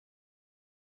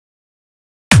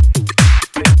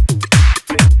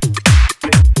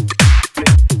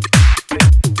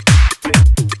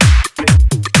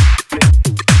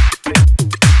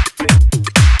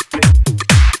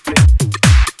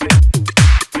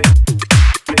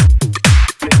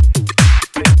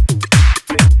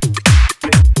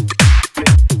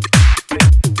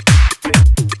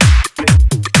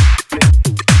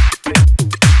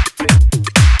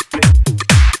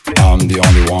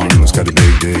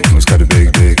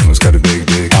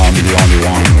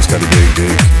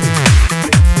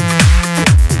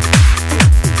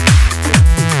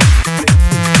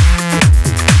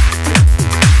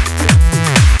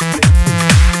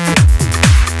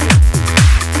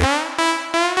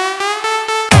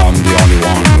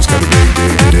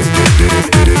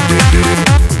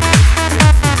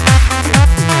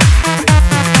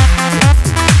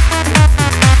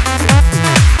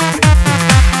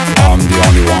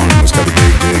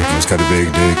got a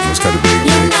big dick, must got a big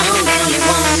dick.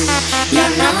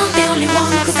 You're not the only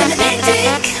one who's got a big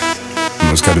dick.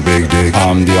 Must got a big dick,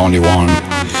 I'm the only one.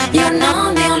 You're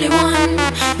not the only one.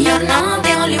 You're not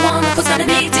the only one who's got a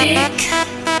big dick.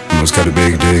 Must got a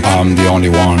big dick, I'm the only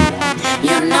one.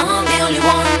 You're not the only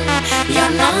one.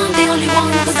 You're not the only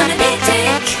one who's got a big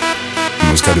dick.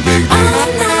 Must got a big dick.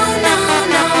 Oh no, no,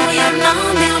 no, you're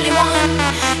not the only one.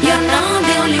 You're not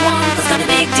the only one who's got a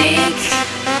big dick.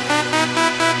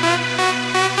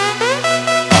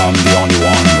 I'm the only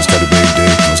one who's got a big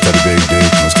dick, who's got a big dick,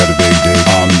 who's got a big dick.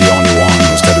 I'm the only one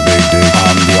who's got a big dick.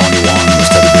 I'm the only one who's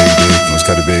got a big dick, who's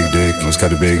got a big dick, who's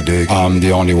got a big dick. I'm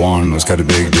the only one who's got a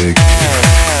big dick.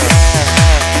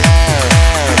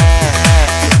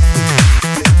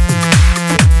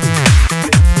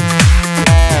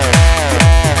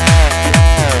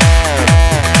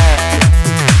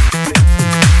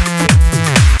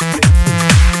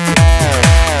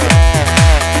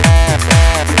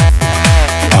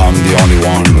 I'm the only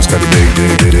one who's got a big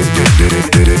dick.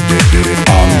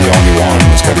 I'm the only one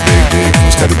who's got a big dick,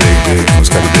 who's got a big dick, who's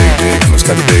got a big dick, who's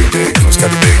got a big dick, who's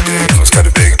got a big dick, who's got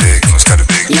a big